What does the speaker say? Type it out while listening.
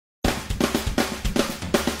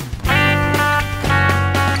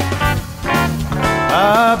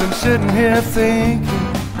I've been sitting here thinking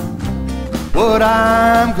what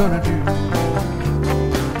I'm gonna do.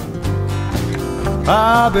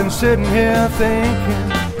 I've been sitting here thinking,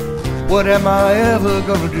 what am I ever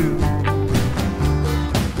gonna do?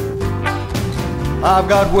 I've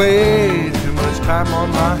got way too much time on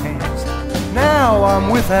my hands. Now I'm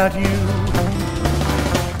without you.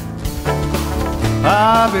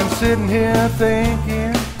 I've been sitting here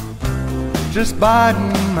thinking, just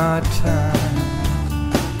biding my time.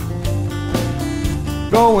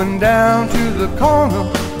 Going down to the corner,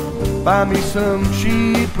 buy me some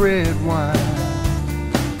cheap red wine.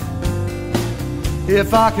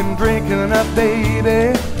 If I can drink enough,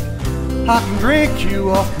 baby, I can drink you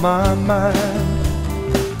off my mind.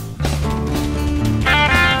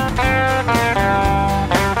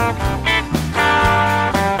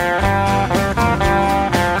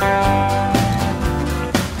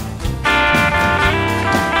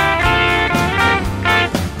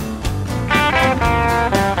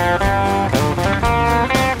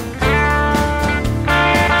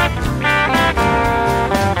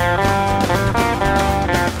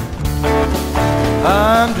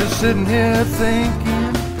 I'm just sitting here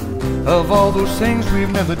thinking of all those things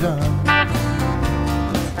we've never done.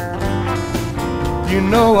 You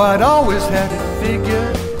know I'd always had it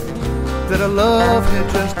figured that our love had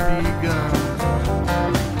just begun.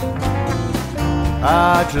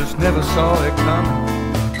 I just never saw it coming.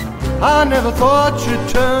 I never thought you'd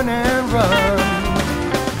turn and run.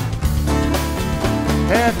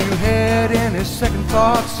 Have you had any second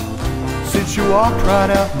thoughts since you walked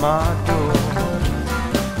right out my door?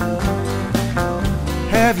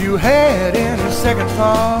 Have you had any second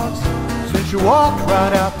thoughts since you walked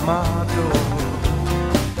right out my door?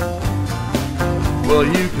 Well,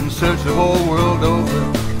 you can search the whole world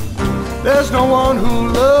over. There's no one who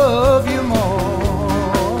loves